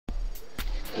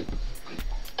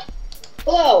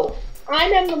Hello,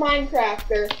 I'm the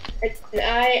Minecrafter, and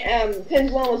I am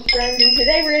Pinsllama's friend, and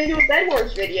today we're gonna do a Bed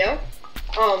Wars video.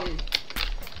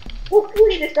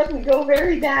 Hopefully this doesn't go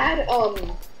very bad.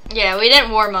 Yeah, we didn't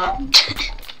warm up.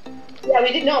 Yeah,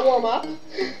 we did not warm up.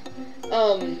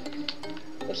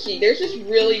 Let's see, there's this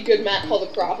really good map called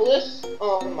Acropolis.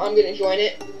 I'm gonna join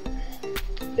it.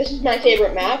 This is my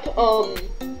favorite map.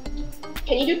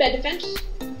 Can you do bed defense?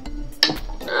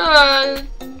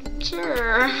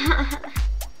 Sure.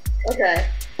 Okay.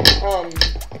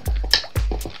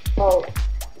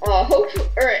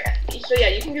 Alright, so yeah,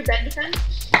 you can do bed defense.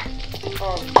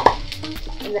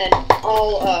 And then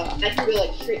I can go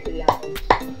like straight to the islands.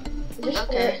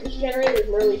 This generator is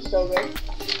really so good.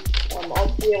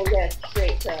 I'll be able to get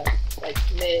straight to like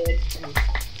mid and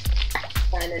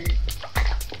diamond.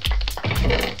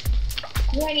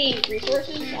 Do I need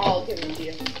resources? I'll give them to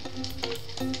you.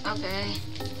 Okay.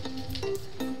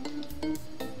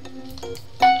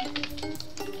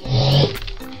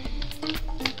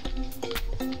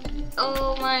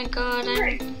 Oh my god,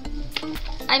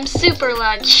 I'm super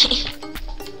lucky.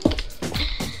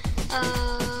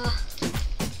 Oh,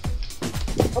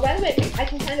 by the way, I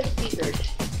can kind of speed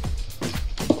bridge.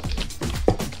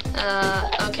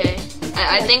 Okay.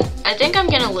 I think I'm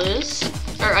gonna lose,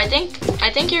 or I think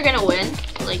you're gonna win.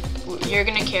 Like you're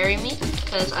gonna carry me,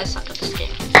 cause I suck at this game.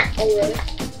 Oh really?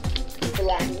 You're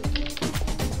lagging.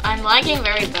 I'm lagging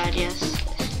very bad, yes.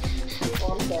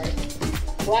 Oh, I'm sorry.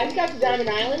 Well, I just got to Diamond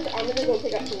Island. I'm gonna go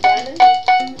pick up some diamonds.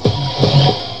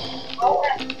 I'll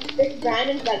have 6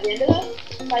 diamonds by the end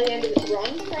of this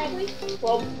run, probably.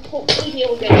 Well, hopefully be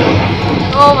able to get it.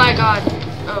 Oh my god.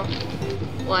 Oh.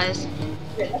 Was.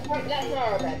 Yeah, that's not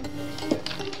our bed.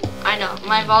 I know.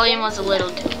 My volume was a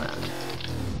little too loud.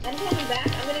 I'm coming back.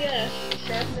 I'm gonna get a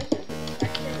sharpness and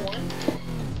protection 1.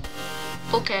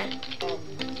 Okay.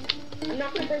 I'm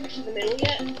not gonna bring this to the middle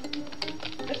yet.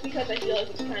 Just because I feel like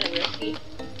it's kind of risky.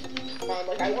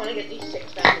 Like I want to get these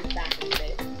 6 diamonds back in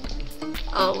base.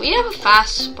 Oh, we have a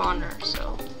fast spawner,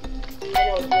 so. I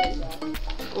know it's really fast.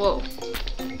 Whoa.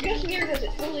 Just weird as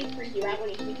it totally freaks you out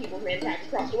when you see people man attack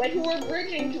across the way who are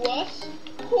bridging to us.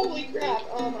 Holy crap!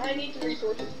 I need some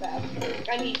resources fast.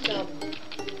 I need some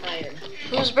iron.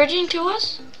 Who's bridging to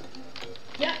us?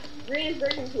 Yeah, Green is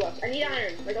bridging to us. I need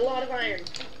iron, like a lot of iron.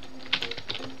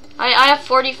 I have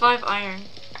 45 iron.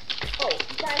 Oh,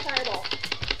 try a fireball.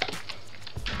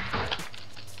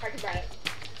 I can try it.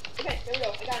 Okay, there we go.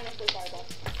 I got enough for a fireball.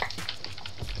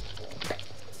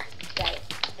 Got it.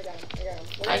 I got him.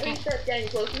 When he starts getting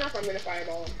close enough, I'm gonna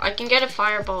fireball him. I can get a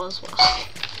fireball as well.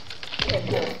 Okay,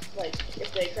 cool. Like,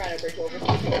 if they try to bridge over,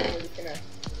 we're just gonna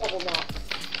double knock.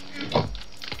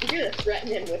 You're gonna threaten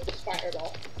him with this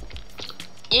fireball.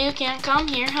 You can't come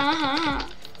here, ha.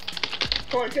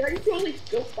 Come on, can I totally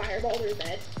still fireball their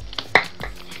bed?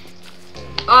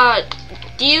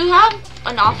 Do you have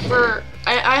enough for...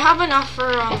 I have enough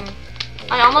for,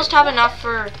 I almost have enough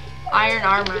for iron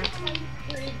armor.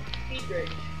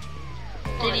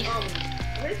 Did he...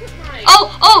 Oh!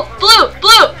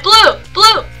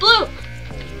 Blue!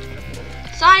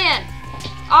 Cyan!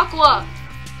 Aqua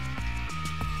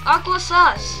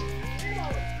sus!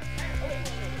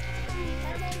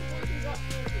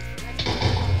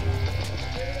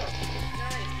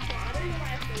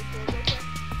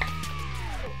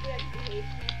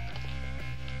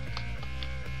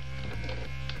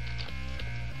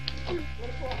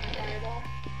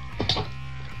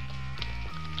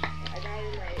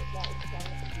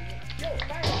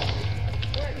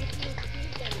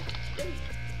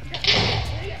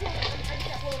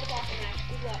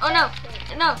 Oh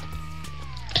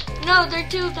no, there are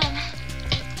 2 of them.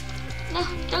 No,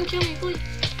 don't kill me, please.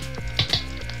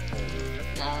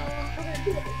 No. I'm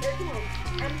so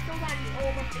laggy.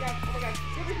 Oh my god.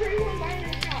 There's 31 buying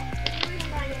in the shop.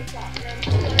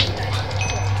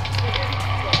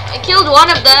 I killed one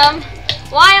of them.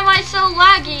 Why am I so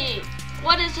laggy?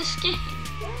 What is this game?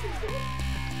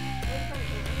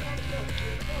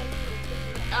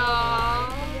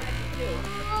 Oh.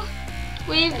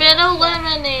 We've been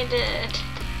eliminated.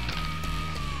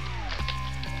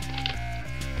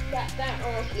 That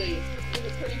honestly was a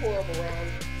pretty horrible round.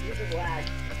 This is lag.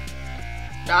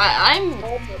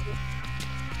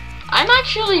 I'm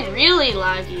actually really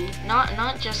laggy.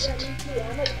 Not just. Yeah, me too.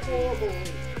 I'm like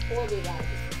horribly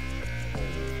laggy.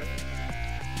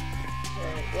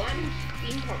 Alright, well I'm in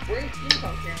steampunk. We're in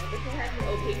steampunk now. This will have an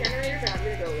OK generator, but I'm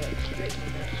gonna go straight to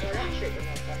the or not straight to the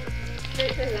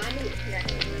straight to the diamond with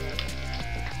connection.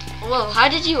 Whoa, how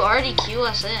did you already queue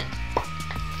us in?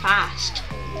 Fast.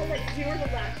 Well, like, you were the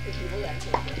last 2 people that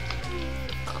killed me.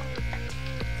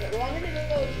 Well, I'm gonna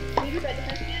go. Can you do bed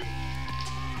defense again?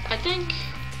 I think.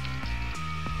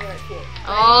 Alright, cool.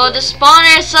 Oh, the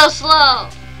spawner is so slow. No, I'm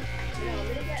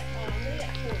gonna get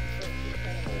coins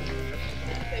first.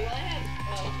 Okay, well I have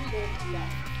 3 gold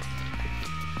stuff.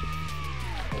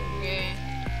 Okay.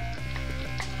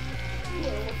 Ooh, I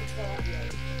almost just fell off the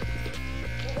edge.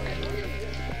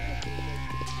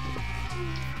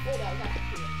 Oh, that was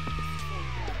actually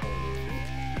cool.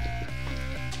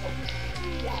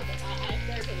 Yeah, but I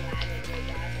started to lag like really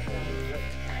bad. I thought it was like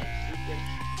trying to speak it.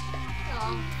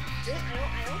 Oh.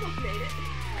 I almost made it.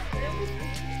 I almost made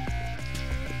it.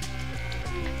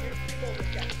 There's 3 gold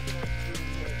stuff.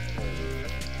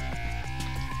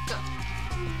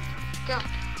 Go.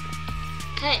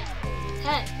 Hey.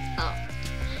 Hey. Oh.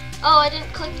 Oh, I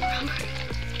didn't click properly.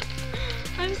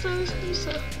 I'm so.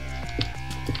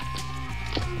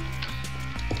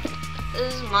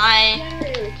 This is my.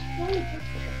 Generator is so different.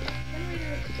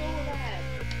 Generator is so bad.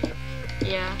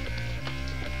 Yeah.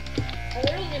 I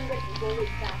literally am getting gold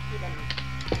faster than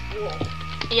wool.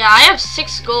 Yeah, I have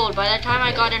 6 gold by the time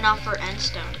I got enough for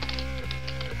endstone.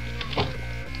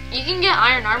 You can get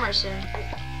iron armor soon.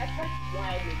 That's like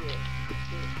wildly weird.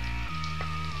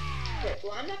 Okay,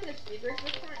 well I'm not gonna speed race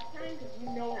this time because you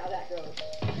know how that goes.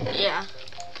 Yeah.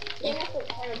 You have to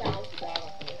kind of balance it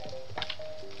out.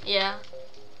 Yeah.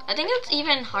 I think it's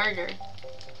even harder.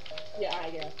 Yeah, I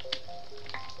guess.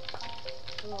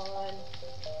 Come on.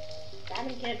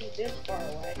 Diamond can't be this far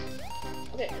away.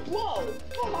 Okay, whoa!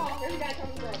 Oh, there's a guy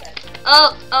coming for our bed.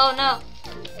 Oh no.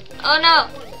 Oh no.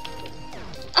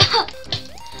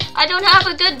 I don't have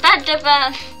a good bed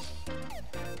defense.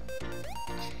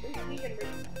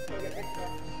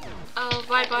 Oh,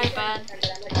 bye, bed.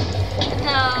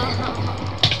 No.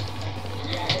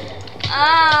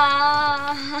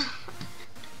 Ah.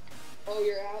 Oh,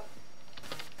 you're out?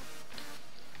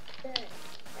 Okay.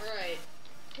 Alright.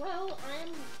 Well,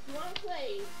 you wanna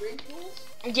play Bridge Rules?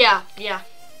 Yeah.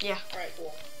 Alright,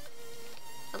 cool.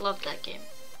 I love that game.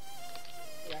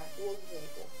 Yeah, rules is really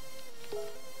cool.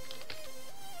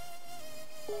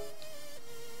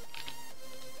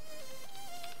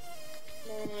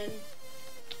 Come on.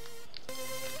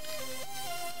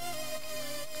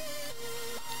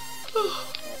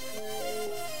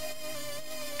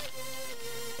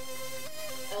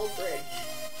 Bridge.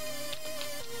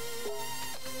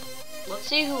 Let's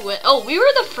see who went. Oh, we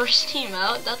were the first team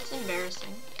out. That's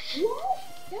embarrassing. What?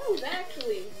 That was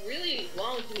actually really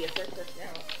long to be a first person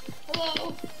out.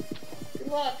 Hello. Good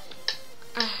luck.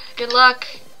 Good luck.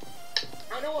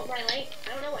 I don't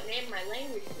know what name my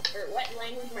language is, or what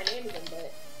language my name is in,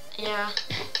 but yeah.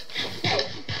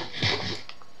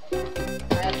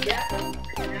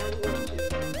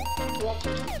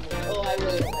 Oh, I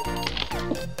really don't like it.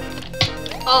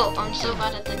 Oh, I'm so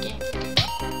bad at the game.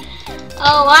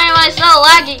 Oh, why am I so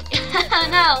laggy?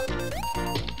 No.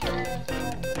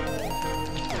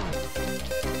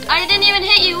 I didn't even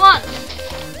hit you once.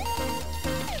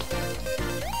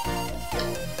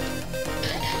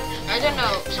 I don't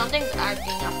know. Something's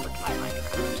acting up with my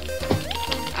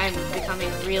Minecraft. I'm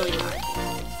becoming really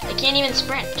laggy. I can't even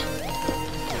sprint.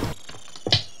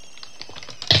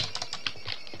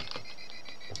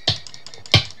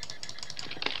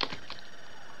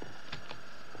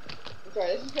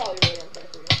 Sorry, this is probably really unfair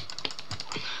for you.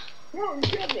 No, you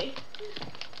killed me.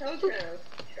 That was kind of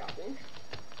shocking.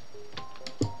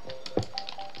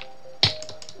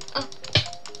 Oh.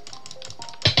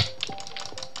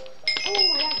 Oh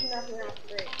my gosh, nothing else.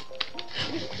 Great.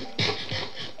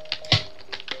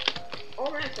 Oh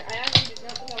my gosh, I actually did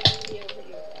not think I was going to be able to hit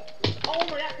you with that. Oh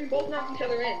my gosh, we both knocked each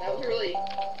other in. That was a really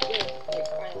good, like,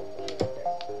 final play right there.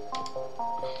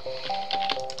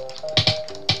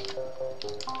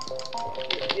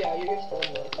 Yeah, you're just still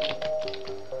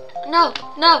No,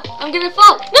 I'm gonna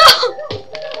fall. No!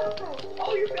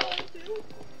 Oh, you're going too?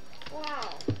 Wow.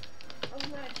 I was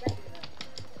not expecting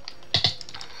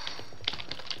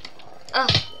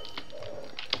that.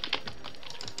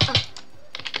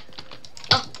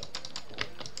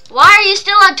 Why are you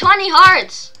still at 20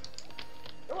 hearts?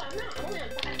 Oh, I'm not. I'm only on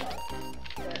 5 hearts.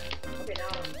 But, okay, now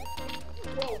I'm...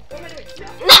 Whoa, what am I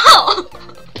doing? No! Oh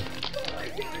my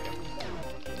god,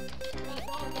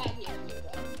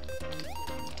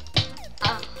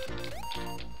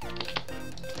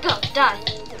 Go, die.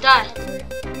 Die.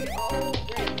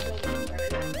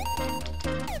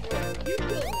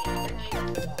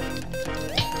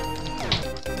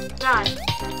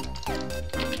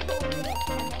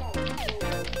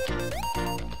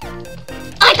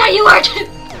 I thought you were too.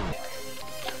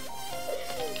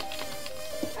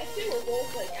 I think we're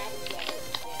both like average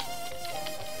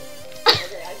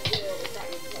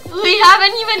level. We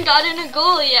haven't even gotten a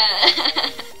goal yet.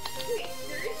 Wait,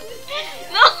 seriously?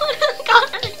 No,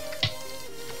 gotten a goal.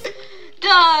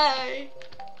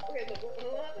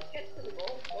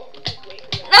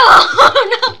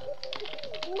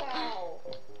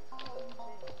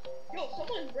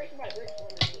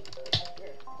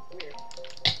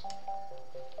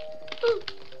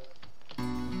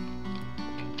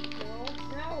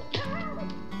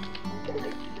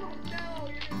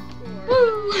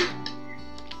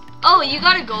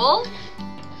 got a goal?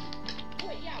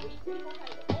 Wait, yeah, we both had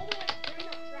a goal. Oh, we're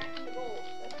not tracking the goals.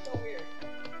 That's so weird.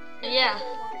 Yeah.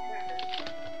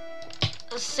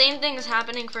 The same thing is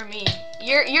happening for me.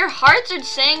 Your hearts are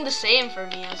saying the same for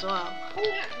me as well. Oh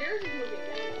yeah, yours is moving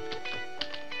down.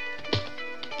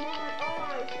 Oh,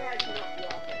 I was trying to not be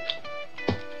off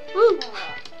it. Woo!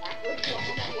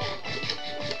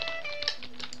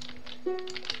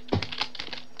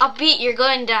 Upbeat, you're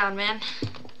going down, man.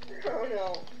 Oh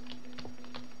no.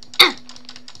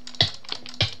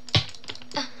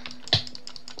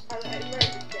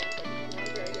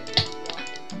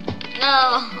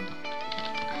 No.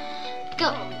 Go.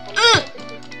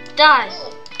 Die.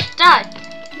 Die.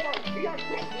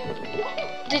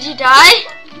 Did you die?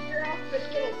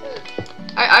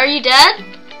 Are you dead?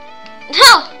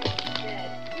 No.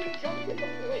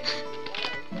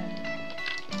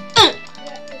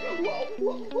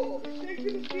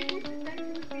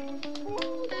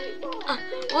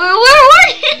 Where were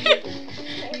you?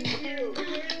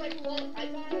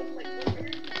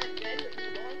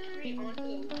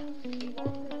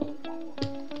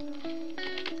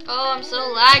 Oh, I'm so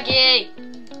laggy.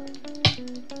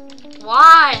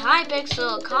 Why? Hi,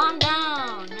 Pixel. Calm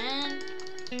down, man.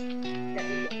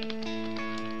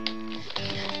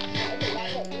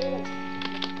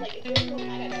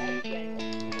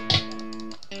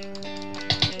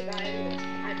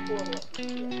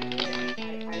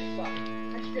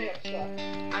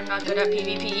 I'm not good at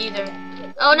PvP either.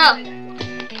 Oh no.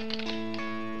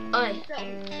 Oi.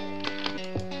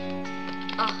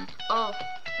 Oh.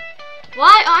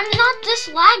 Why? I'm not this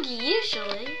laggy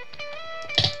usually.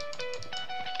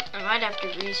 I might have to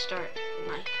restart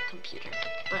my computer,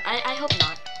 but I hope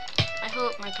not. I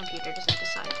hope my computer doesn't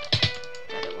decide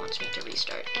that it wants me to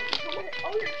restart.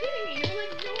 Oh, you're kidding me! You're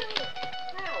like, no!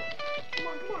 How?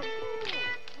 Come on.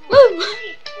 Woo!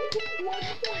 Wait,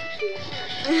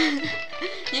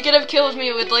 You could have killed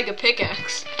me with like a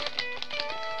pickaxe.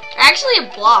 Actually,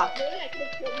 a block. really? I could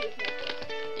have killed you with necklace.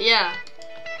 Yeah.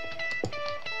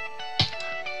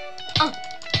 Oh,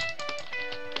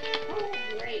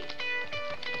 great.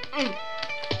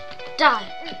 Die.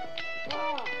 Oh,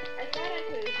 I thought I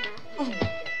could have knocked you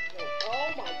out. Oh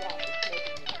my god,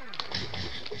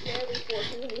 it's barely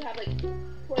 14. You have like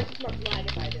twice as much lag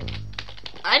as I do.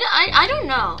 I don't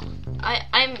know.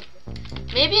 I'm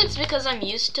maybe it's because I'm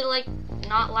used to like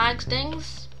not lag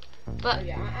things, but Oh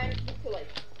yeah, I'm used to like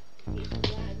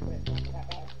decent lag, but not that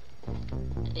bad.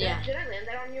 yeah. Did I land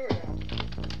that on you or no?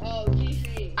 Oh,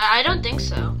 GG. I don't think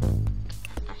so.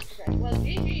 Okay, well,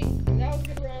 GG. That was a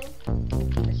good round. I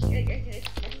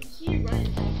can see you running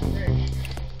across the bridge.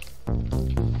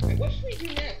 Alright, what should we do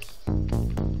next?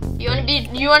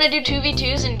 You wanna do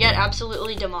 2v2s and get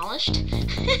absolutely demolished? Do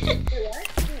what?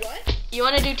 Do what? You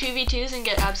wanna do 2v2s and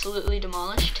get absolutely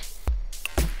demolished?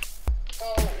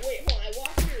 Oh, wait, hold on. I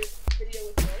watched your video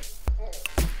with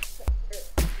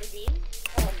Naveen,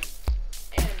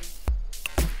 and,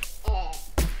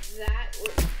 that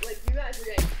was, like, you guys were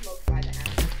getting smoked by the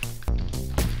hackers.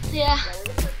 Yeah. Yeah, we're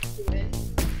the first to win.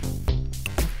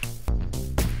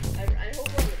 I hope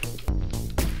we're on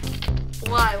the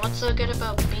Why? What's so good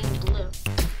about being blue?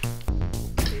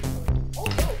 Oh,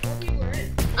 no, 4 people are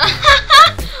in.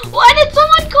 Why did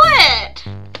someone quit?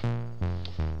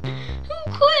 Who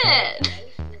quit?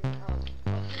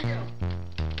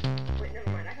 Wait, never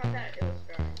mind. I thought that it was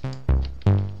starting.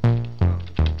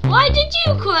 Why did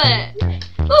you quit?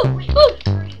 Woo! Wait, Woo!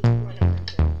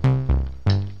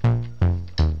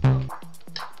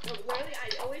 literally,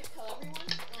 I always tell everyone,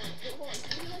 hold on,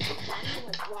 can you like find me,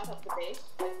 like block up the base,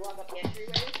 like block up the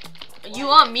entryway? You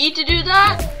want me to do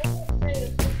that?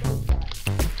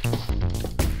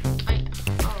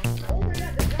 Oh my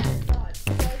god, this guy is God.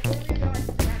 Literally God is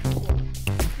practical.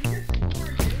 He just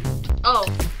scored, dude. Oh.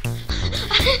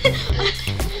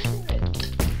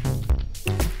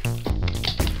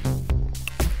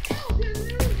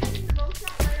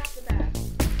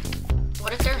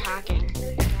 What if they're hacking?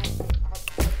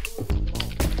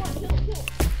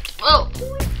 Oh,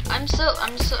 I'm so.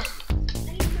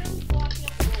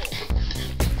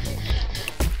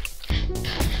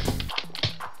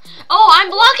 Oh, I'm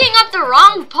blocking up the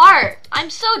wrong part. I'm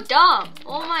so dumb.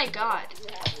 Oh my god.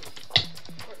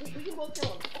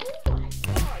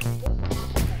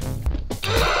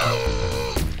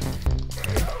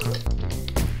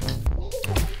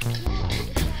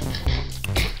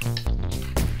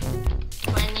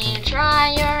 When you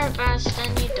try your best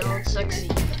and you don't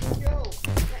succeed.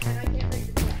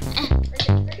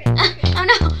 Oh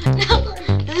no!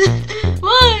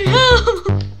 Why? No!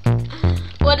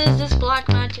 What is this black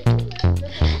magic?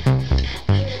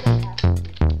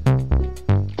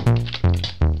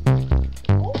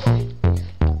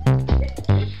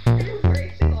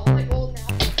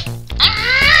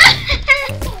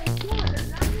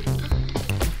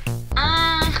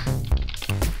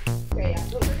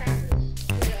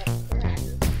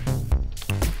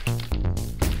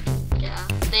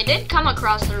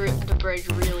 across the bridge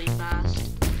really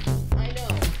fast. I know.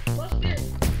 Plus,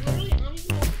 there's literally, I don't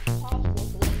even know if it's possible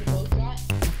to land the bow shot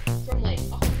from like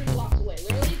 100 blocks away.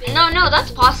 Literally, No, that's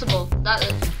possible.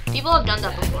 People have done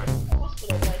that before. It's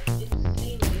possible, but it's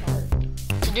insanely hard.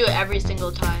 To do it every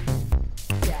single time.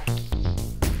 Yeah.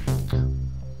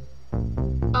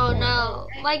 Oh no,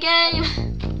 my game.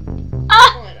 Come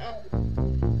on,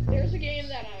 there's a game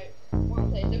that I want to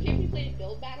play. So can we play a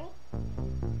build battle?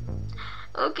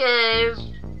 Okay. For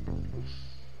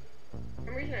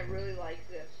some reason I really like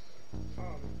this. I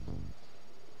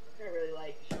really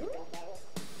like build battle.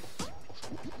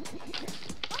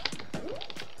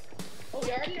 Oh,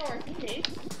 we already know our teammates.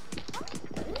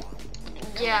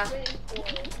 Yeah. I'm waiting for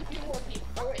a few more people.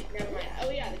 Oh wait, never mind. Oh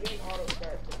yeah, the game auto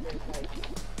starts if there's like.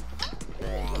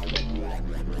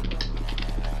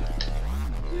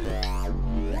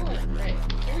 Right,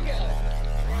 here we go.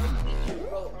 Now we need to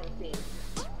vote on a team.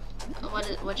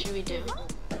 What should we do?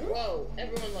 Whoa,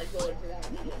 everyone like voted for that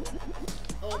immediately.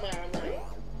 Oh my, I'm lying.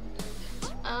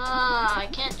 I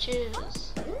can't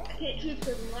choose. I can't choose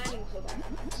because I'm lagging so bad.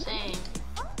 Same.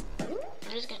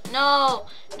 I'm just gonna. No.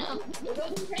 We're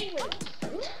going to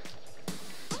penguins.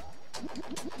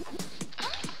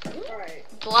 Alright.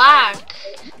 Black.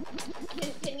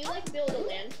 Can you like build a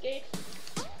landscape?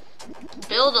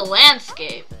 Build a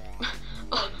landscape.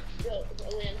 Like, build a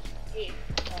landscape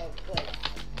of like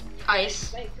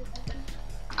Ice. like or something?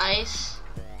 Ice.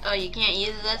 Oh, you can't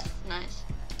use this? Nice.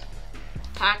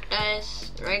 Packed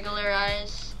ice, regular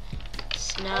ice,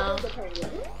 snow. I'll build the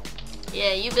penguin.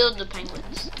 Yeah, you build the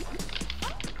penguins.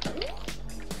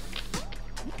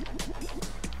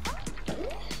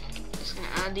 Just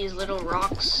gonna add these little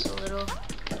rocks a little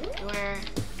where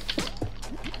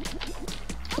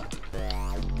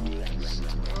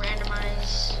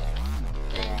randomize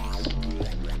things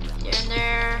here and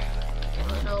there. Get a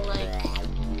little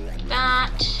like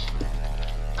that.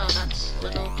 Oh, that's a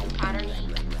little patterny.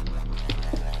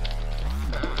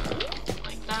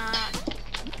 Like that.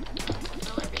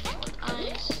 Fill everything with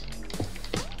ice.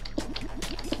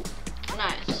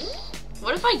 Nice.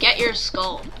 What if I get your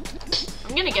skull?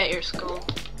 I'm gonna get your skull.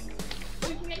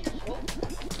 You can get your skull?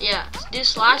 Yeah, do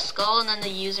 /skull and then the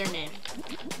username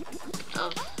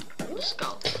of the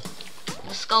skull.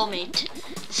 The skullmate.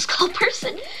 The skull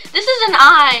person. This is an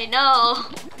eye. No.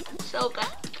 So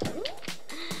bad.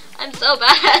 I'm so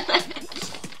bad at it.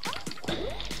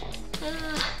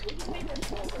 We can make our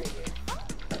skull right here.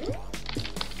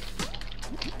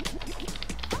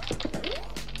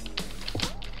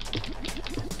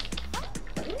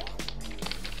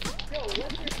 Yo,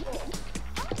 what's your skull?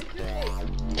 What's your face?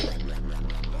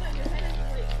 Come on, your head is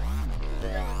like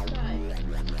outside.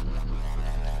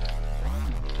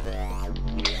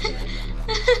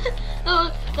 Oh,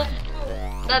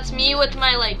 that's me with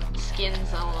my like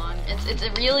skins all on. It's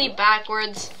a really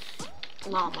backwards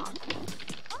llama.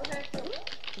 Okay, cool.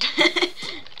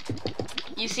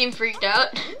 You seem freaked out.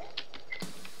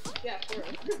 Yeah, sure.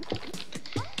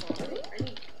 I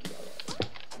need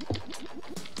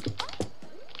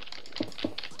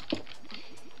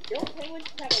don't penguins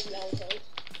have like yellow toes?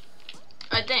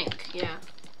 I think, yeah.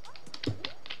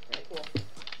 Okay, cool.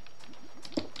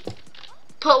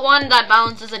 Put one that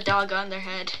balances a dog on their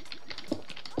head.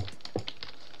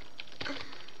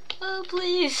 Oh,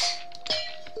 please.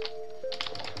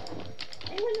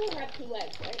 Penguins don't have 2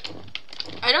 legs, right?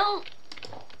 I don't.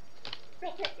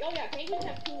 No, oh yeah, penguins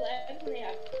have 2 legs and they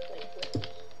have like flippers.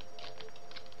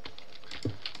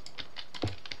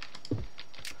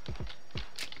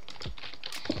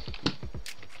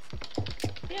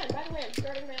 Yeah, and by the way, I'm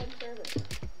starting my own server.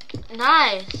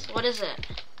 Nice. What is it?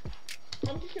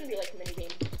 I'm just gonna be like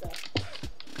minigames and stuff.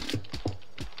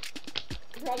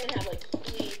 I'm probably gonna have like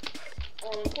 3.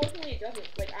 Unfortunately, it doesn't.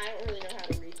 Like, I don't really know how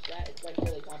to reach that. It's like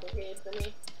really complicated for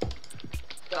me.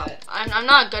 But I'm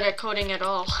not good at coding at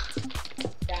all.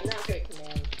 yeah, I'm not good at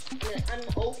commands. I mean, I'm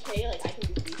okay. Like, I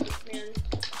can do basic commands.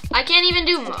 I can't even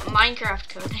do Minecraft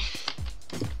coding.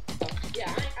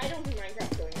 Yeah, I don't do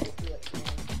Minecraft coding. I just do like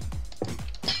commands.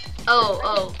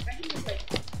 Oh. I can just like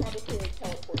probably like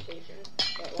teleportation,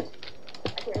 but like I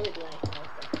can't really do anything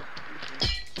else.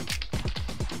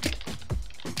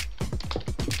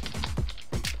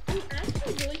 I'm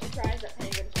actually really surprised that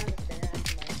penguins haven't been added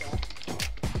to Minecraft.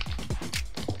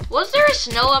 Was there a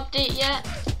snow update yet?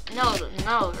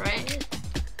 No, right?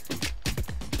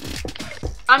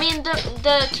 I mean,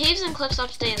 the Caves and Cliffs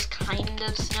update is kind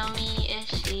of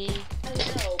snowy-ishy. I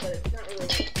know, but it's not really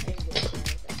like penguins or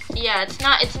anything. Yeah, it's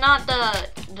not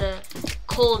the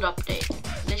cold update.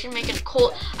 They should make it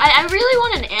cold. I really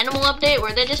want an animal update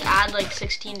where they just add like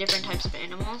 16 different types of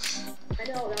animals. I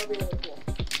know, that would be really cool.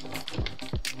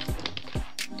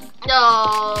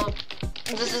 No.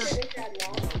 This is.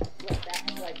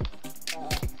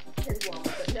 Pinsllama,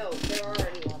 but no, there are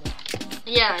already llamas.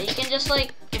 Yeah, you can just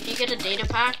like if you get a data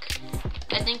pack,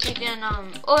 I think you can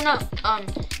oh no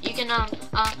you can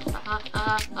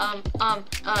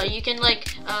you can like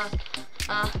yeah.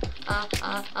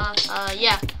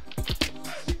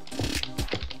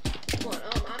 Come on,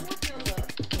 I'm working on the.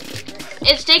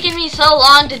 It's taken me so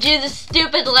long to do this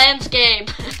stupid landscape.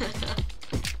 Sorry.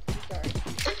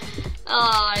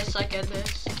 Oh, I suck at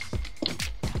this.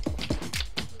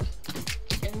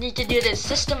 I need to do this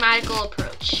systematical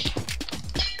approach.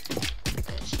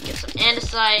 Let's get some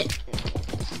andesite.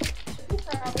 This will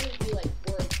probably be like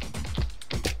worth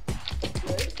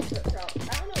good, but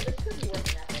I don't know, this could be worth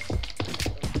an epic.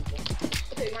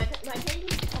 Okay, my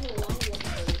penguin is coming along and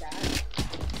looking really bad.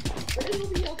 But it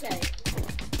will be okay.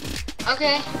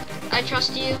 Okay, I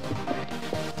trust you.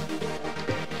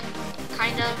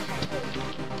 Kind of.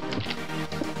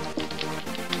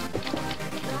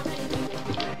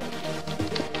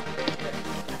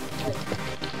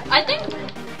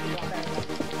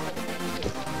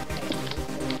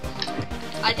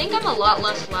 I think I'm a lot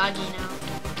less laggy now.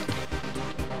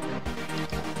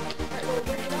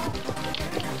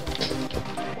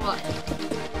 What?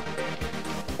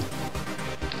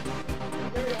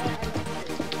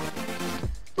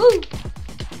 Woo!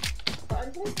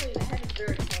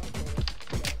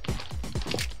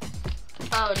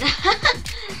 Oh no.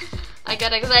 I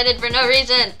got excited for no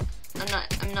reason.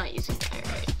 I'm not using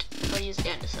diorite. I'll use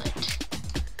andesite.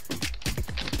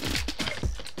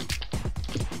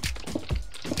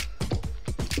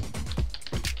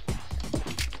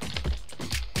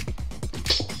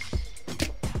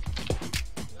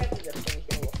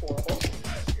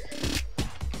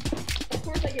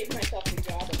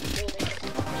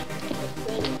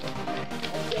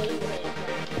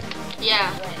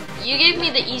 Yeah, you gave me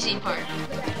the easy part.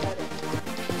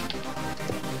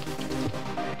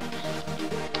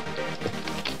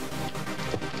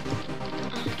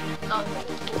 Oh.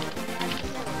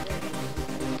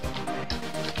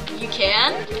 You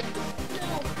can?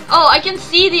 Oh, I can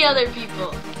see the other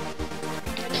people.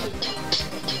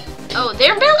 Oh,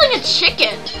 they're building a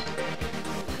chicken.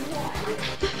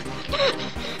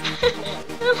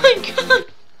 Oh my god.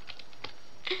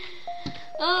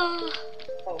 Oh.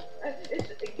 Oh,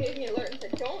 it gave me an alert and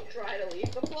said, don't try to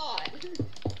leave the plot.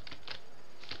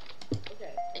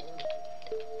 Okay.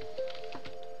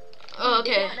 Oh,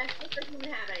 okay. Next one doesn't even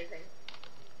have anything.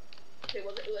 Okay,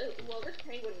 well, this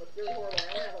penguin looks really horrible. I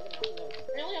only have like enough notes.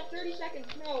 I only have 30 seconds.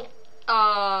 No.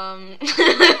 I'm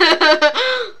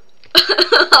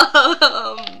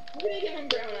gonna give him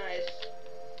brown eyes.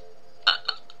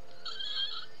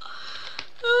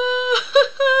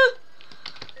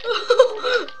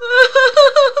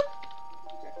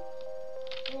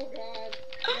 Oh god.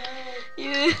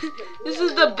 Yeah, this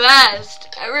is the best.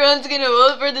 Everyone's gonna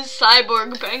vote for this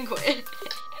cyborg penguin.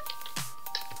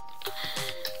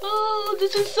 Oh,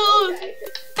 this is so. Okay.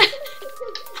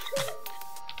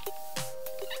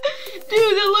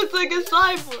 Dude, it looks like a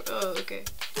cyborg. Oh, okay.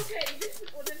 Okay, this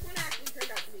one actually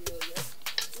turned out to be really good.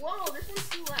 Whoa, this one's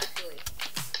cool actually.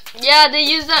 Yeah, they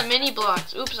used that mini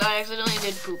blocks. Oops, I accidentally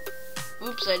did poop.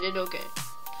 Oops, I did okay.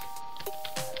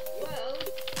 Well,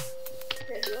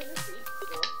 okay, those are feet.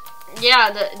 Cool.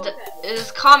 Yeah, it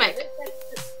is comic.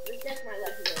 This gets my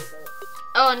legendary vote.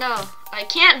 Oh no, I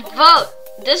can't vote.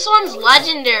 This one's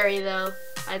legendary though,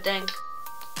 I think.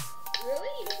 Really?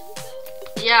 You think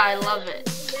so? Yeah, I love it.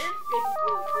 The landscape is really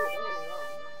cool, don't get me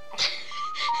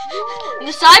wrong.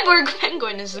 The cyborg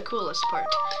penguin is the coolest part.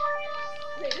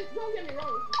 Okay, don't get me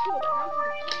wrong, this is cool, but how's the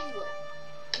penguin?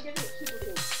 I'm giving it super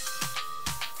cool.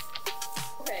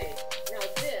 Okay, now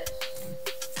this.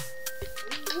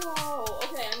 Whoa,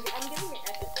 okay, I'm giving it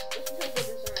epic. Just because the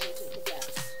design isn't the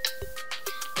best.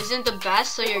 Isn't the best,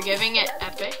 so you're giving it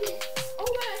epic? Oh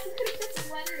gosh, you could have set the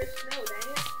weather to snow, dang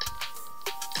it.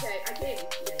 Okay, I gave it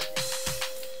to anything.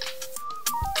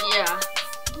 Yeah.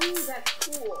 Ooh, that's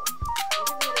cool.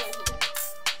 I'm giving it a legendary.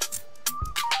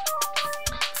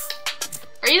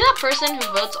 Are you that person who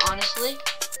votes honestly?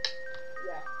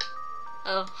 Yeah.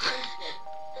 Oh.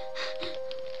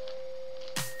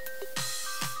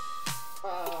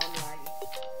 I'm lagging.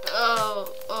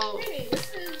 Oh. Hey, this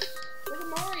is a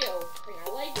Mario thing. I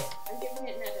like it. I'm giving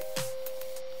it an epic.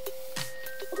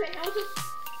 Okay, how's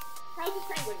this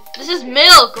penguin? This is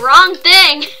milk. Wrong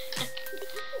thing.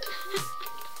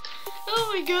 Oh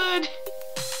my god.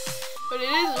 But it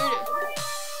is weird.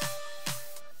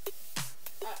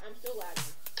 I'm still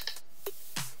lagging.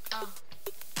 Oh.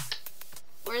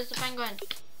 Where's the penguin?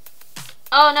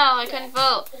 Oh no, I couldn't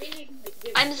vote.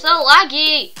 I'm so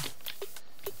laggy.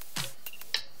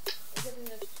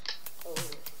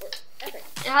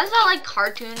 has that like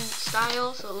cartoon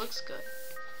style, so it looks good.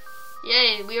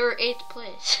 Yay, we were 8th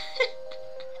place.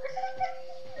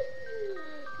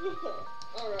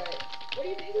 Alright. What do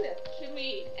you think of this? Should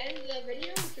we end the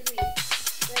video or should we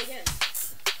play again?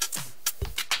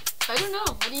 I don't know.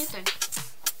 What do you think?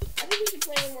 I think we should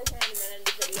play one more time and then end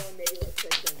the video and maybe like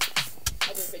play some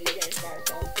other video games by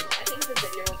ourselves. I think the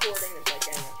video recording is like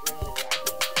getting us really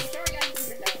wacky. I'm sorry guys if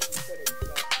you missed out on some footage,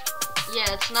 but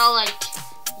Yeah, it's not like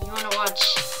you want to watch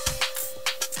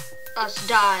us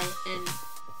die and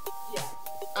yeah.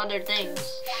 other things.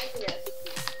 Yes.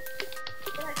 I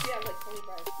feel like we have like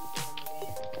 25 people in the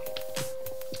game.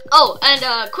 Oh,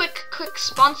 and quick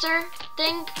sponsor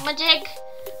thing, Majig.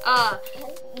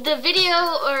 The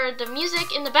video or the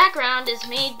music in the background is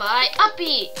made by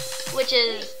Upbeat, which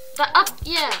is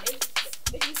yeah.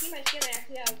 If you see my skin, I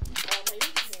actually have my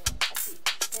music channel, Upbeat.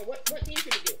 What theme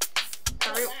should we do?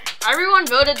 Everyone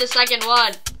voted the second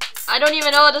one. I don't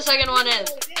even know what the second one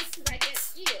is. I can't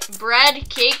see it. Bread,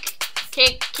 cake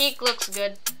looks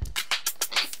good.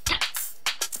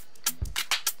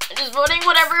 I'm just voting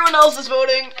what everyone else is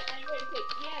voting. I'm going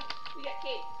cake. Yes, we got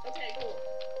cake. Okay, cool.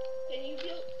 Can you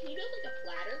build like a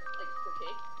platter, like for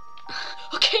cake?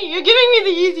 Okay, you're giving me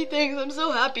the easy things. I'm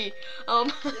so happy. Yeah.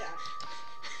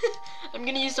 I'm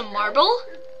gonna use some marble.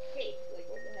 Cake, like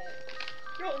what the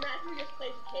heck? Bro, imagine we just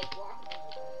place a cake block.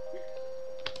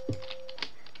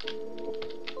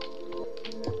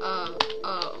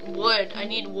 Wood. I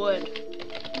need wood.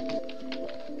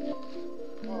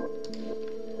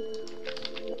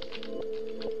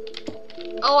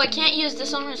 Oh, I can't use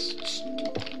this on this.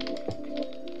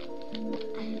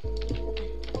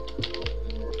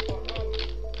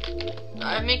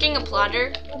 I'm making a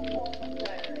platter.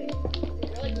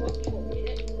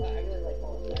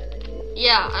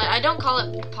 Yeah, I don't call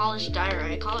it polished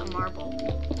diorite. I call it marble.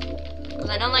 Because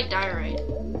I don't like diorite.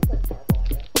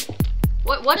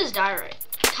 What is diorite?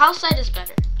 Calcite is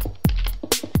better.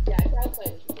 Yeah, calcite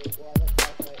is really cool. I like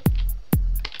calcite.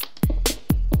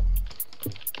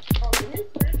 The new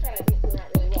furniture I think turned out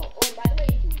really well. Oh, and by the way,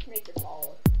 you can just make this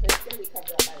hollow. It's going to be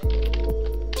covered up by the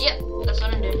Yeah, that's what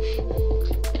I'm doing.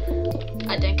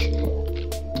 I think.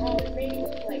 Maybe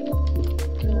like, I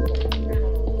don't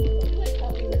know. Would you like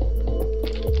help me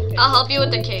with? I'll help you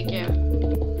with the cake, yeah.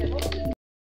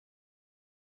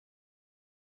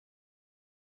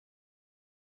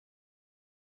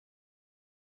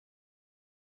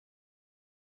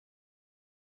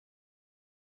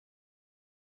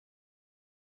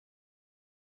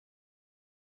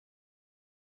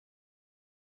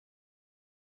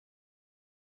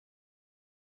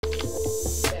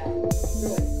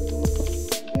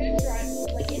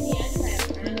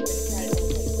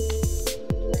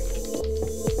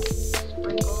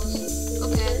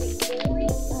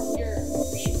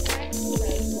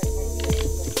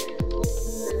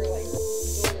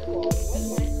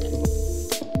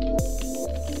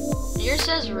 Yours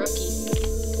says rookie.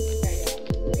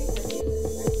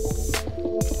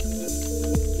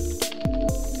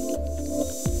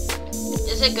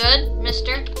 Is it good,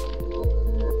 mister?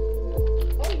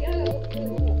 Oh yeah, that looks really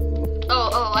cool.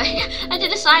 Oh, I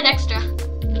did a side extra.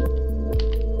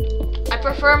 I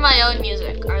prefer my own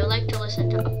music. I like to listen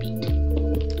to Upbeat.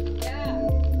 Yeah.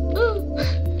 Woo.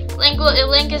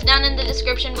 Link is down in the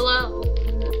description below.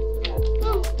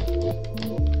 Woo.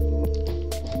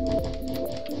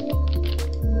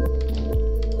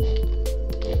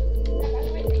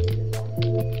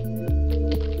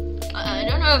 I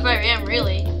don't know if I am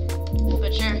really,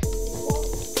 but sure.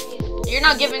 You're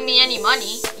not giving me any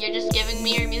money. You're just giving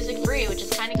me your music free, which is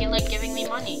kind of like giving me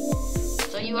money.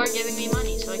 So you are giving me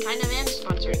money, so I kind of am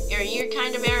sponsoring. Or you're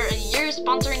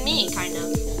sponsoring me, kind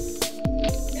of.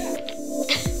 Yeah.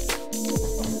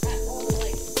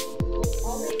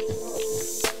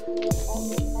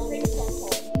 I'll make a song called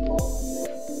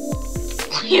Llama.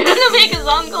 You're gonna make a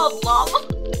song called Llama?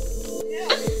 Yeah,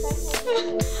 I'll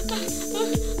make a song called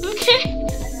Llama. Okay.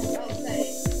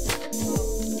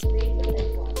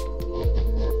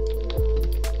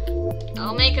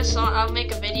 I'll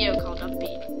make a video called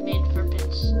Upbeat, made for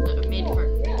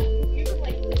Yeah, you can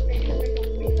like make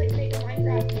a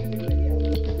Minecraft music video.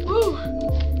 Woo!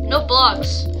 No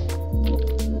blocks.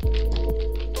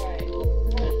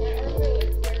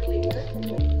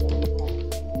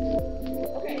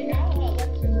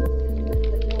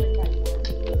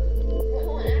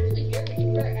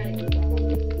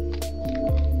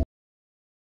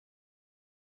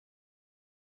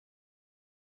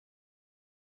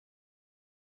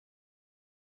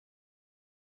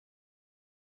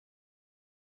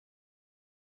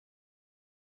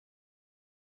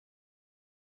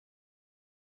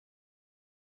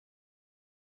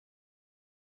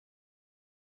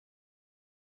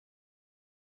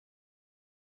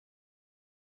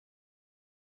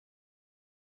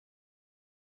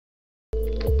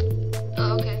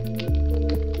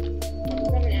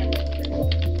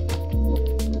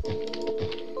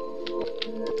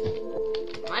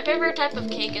 favorite type of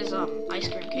cake is ice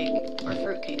cream cake or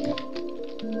fruit cake.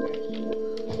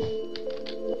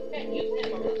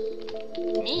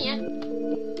 Me, yeah.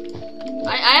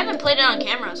 I haven't played it on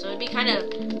camera, so it'd be kind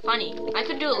of funny. I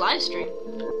could do a live stream.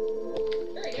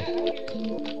 I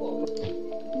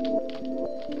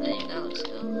think that looks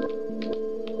cool.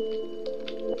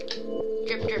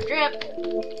 Drip, drip, drip.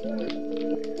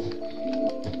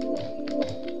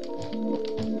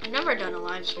 I've never done a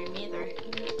live stream either.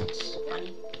 That's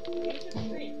funny.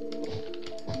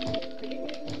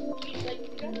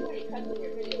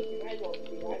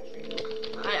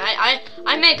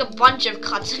 I make a bunch of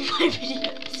cuts in my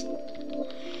videos.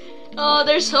 Oh,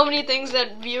 there's so many things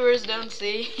that viewers don't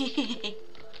see.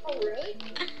 Oh, really?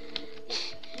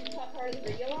 You cut part of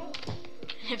the video off?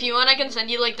 If you want, I can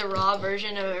send you like the raw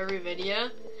version of every video.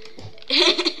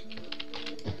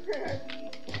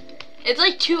 It's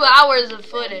like 2 hours of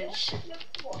footage.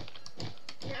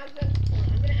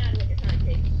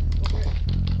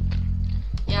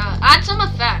 Yeah, add some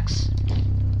effects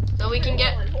so we can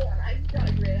get. Hold on. I've got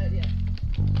a great idea.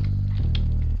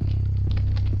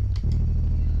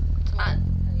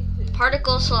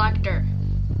 Particle selector.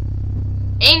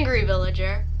 Angry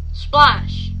villager.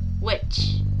 Splash.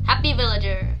 Witch. Happy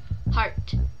villager.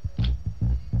 Heart.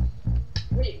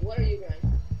 Wait, what are you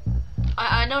doing?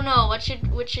 I don't know. What should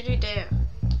we do?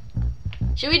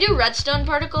 Should we do redstone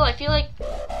particle? I feel like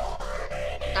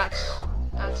that's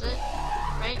it,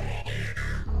 right?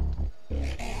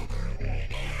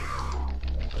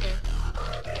 Okay.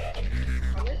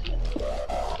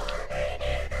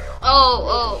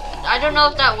 Oh, I don't know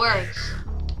if that works.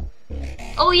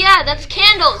 Oh yeah, that's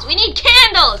candles. We need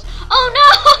candles. Oh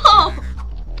no!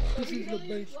 This is the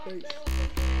base space.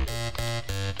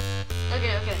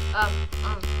 Okay.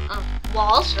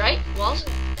 Walls, right? Walls?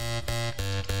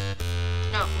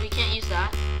 No, we can't use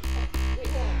that.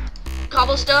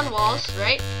 Cobblestone walls,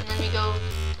 right? And then we go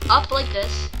up like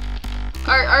this.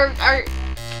 Our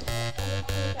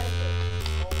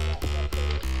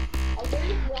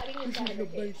This is the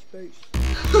base space.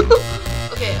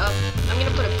 Okay, I'm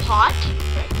gonna put a pot.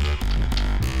 Right.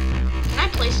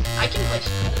 I can place.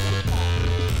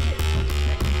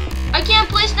 I can't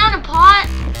place down a pot.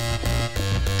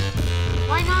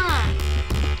 Why not?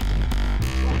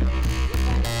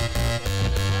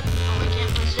 Oh, I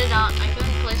can't place it down. I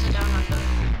couldn't place it down on the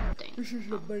thing. This is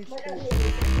the base space.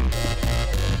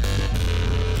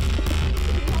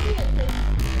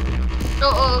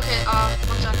 Oh, okay.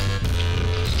 1 sec.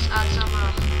 Let's just add some.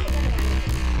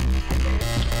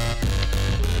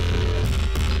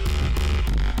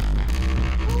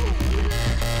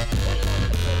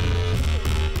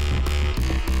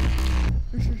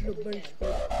 This is the base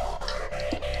space.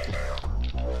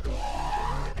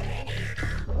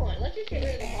 Come on, let's just get rid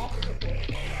of the obstacle course.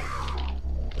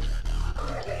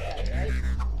 Right?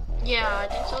 Yeah, I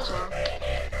think so as well.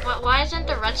 Why isn't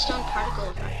the redstone particle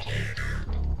effect?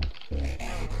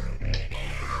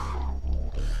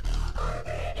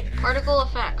 Particle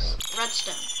effects,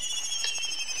 redstone.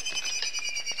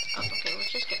 Oh, okay,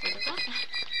 let's just get rid of that.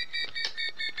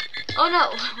 Oh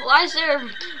no, why is there a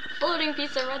floating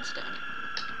piece of redstone?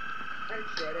 I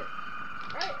destroyed it.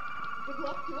 Alright, good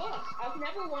luck to us. I've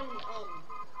never won,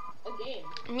 a game.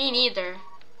 Me neither.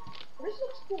 This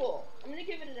looks cool. I'm gonna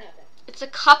give it an epic. It's a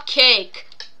cupcake.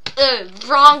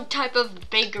 Wrong type of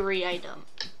bakery item.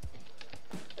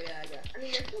 Oh, yeah, I guess. I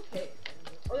mean, they're still cakes.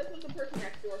 Oh, this was the person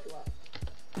next door to us.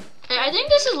 I think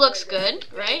this looks good,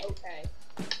 right? Okay.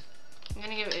 I'm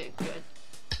gonna give it good.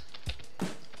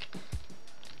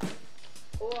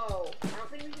 Whoa, I don't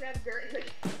think we should have dirt in the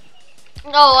cake.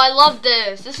 No, I love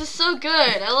this. This is so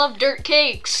good. I love dirt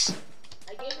cakes.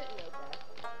 I gave it no best.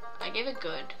 I gave it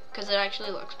good, because it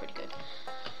actually looks pretty good.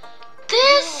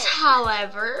 This,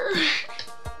 however...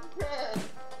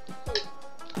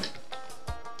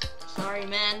 Sorry,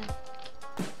 man.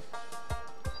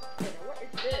 What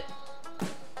is this?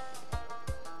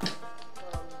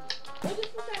 Well, this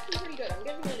was actually pretty good. I'm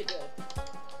giving it a good.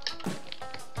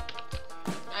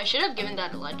 I should have given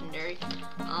that a legendary.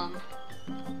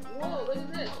 Whoa, look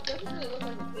at this. It doesn't really look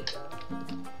like a cake, though.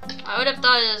 I would have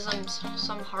thought it was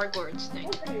some Hogwarts thing.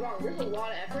 Don't get me wrong, there's a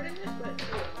lot of effort in this, but...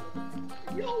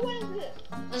 Yo, what is this?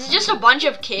 This is just a bunch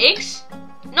of cakes?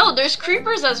 No, there's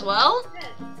creepers as well?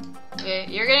 Okay,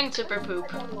 you're getting super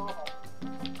poop.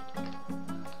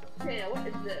 Okay, now what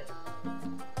is this?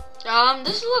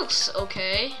 This looks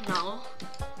okay. No.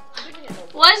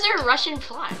 Why is there a Russian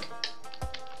flag?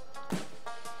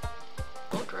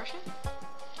 Vote Russia?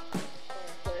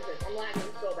 I'm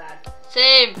lagging so bad.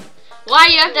 Same. Why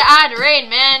you have to add rain,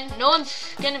 man? No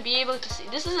one's gonna be able to see.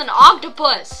 This is an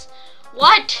octopus.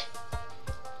 What?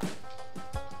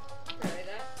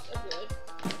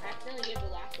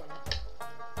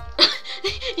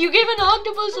 You gave an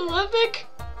octopus a epic?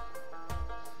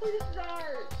 This is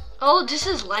ours. Oh, this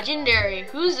is legendary.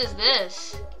 Whose is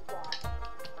this?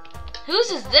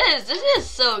 Whose is this? This is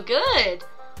so good.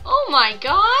 Oh my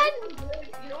god.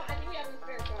 You know what? I think we have a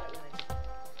fair shot at winning.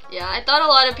 Yeah, I thought a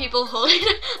lot of people holding.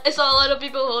 I saw a lot of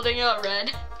people holding out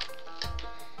red.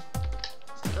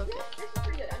 Okay. This is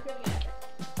pretty good. I'm giving it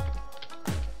epic.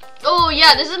 Oh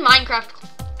yeah, this is Minecraft.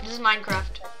 This is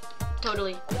Minecraft.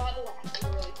 Totally. A lot of the last ones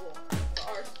are really cool. But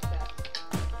ours is the best.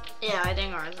 Yeah, I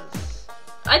think ours is.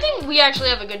 I think we actually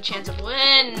have a good chance of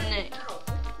winning. House.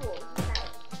 This is cool. This is a house.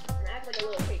 And it has like a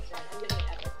little cake sign. I'm giving it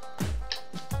epic.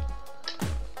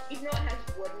 Even though it has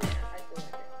wood in it, I still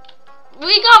like it.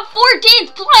 We got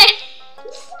 14th place. We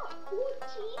got 14?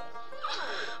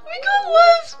 We got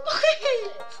last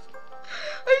place.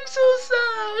 I'm so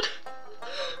sad.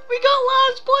 We got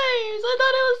last place. I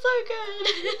thought it was so good.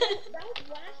 That was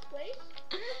last place?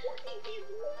 You're 14 teams.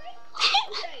 What?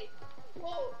 Okay.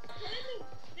 Well, kind of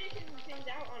taking things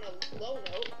out on a low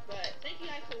note, but thank you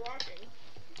guys for watching.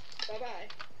 Bye-bye.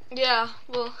 Yeah,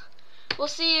 we'll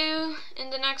see you in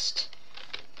the next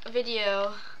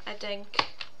video, I think.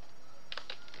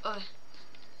 Alright,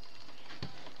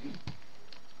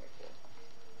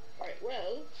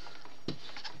 well...